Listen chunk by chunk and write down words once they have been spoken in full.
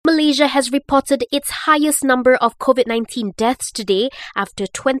Malaysia has reported its highest number of COVID-19 deaths today after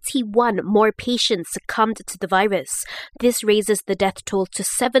 21 more patients succumbed to the virus. This raises the death toll to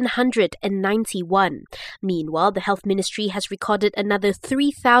 791. Meanwhile, the Health Ministry has recorded another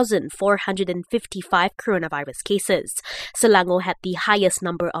 3,455 coronavirus cases. Selangor had the highest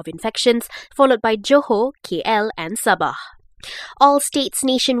number of infections, followed by Johor, KL and Sabah. All states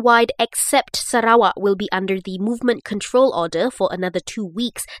nationwide except Sarawak will be under the movement control order for another 2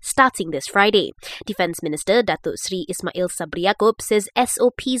 weeks starting this Friday. Defence Minister Datuk Seri Ismail Sabri Yaakob says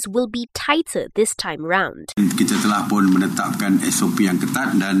SOPs will be tighter this time round. Kita telah pun menetapkan SOP yang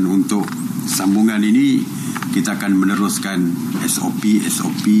ketat dan untuk sambungan ini kita akan meneruskan SOP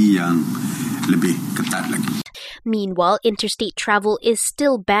yang lebih ketat lagi. Meanwhile, interstate travel is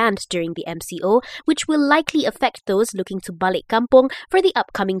still banned during the MCO, which will likely affect those looking to balik kampung for the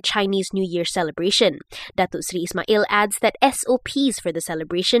upcoming Chinese New Year celebration. Datuk Seri Ismail adds that SOPs for the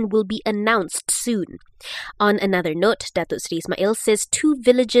celebration will be announced soon. On another note, Datuk Seri Ismail says 2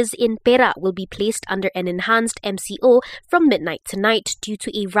 villages in Perak will be placed under an enhanced MCO from midnight tonight due to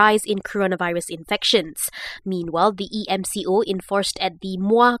a rise in coronavirus infections. Meanwhile, the EMCO enforced at the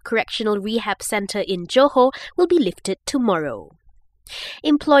Muar Correctional Rehab Centre in Johor will be lifted tomorrow.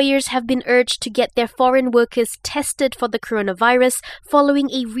 Employers have been urged to get their foreign workers tested for the coronavirus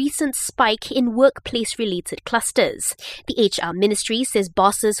following a recent spike in workplace-related clusters. The HR Ministry says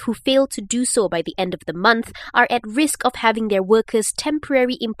bosses who fail to do so by the end of the month are at risk of having their workers'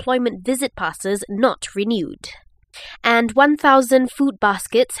 temporary employment visit passes not renewed. And 1,000 food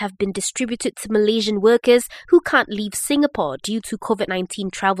baskets have been distributed to Malaysian workers who can't leave Singapore due to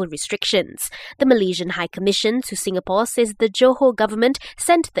COVID-19 travel restrictions. The Malaysian High Commission to Singapore says the Johor government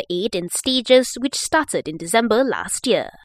sent the aid in stages which started in December last year.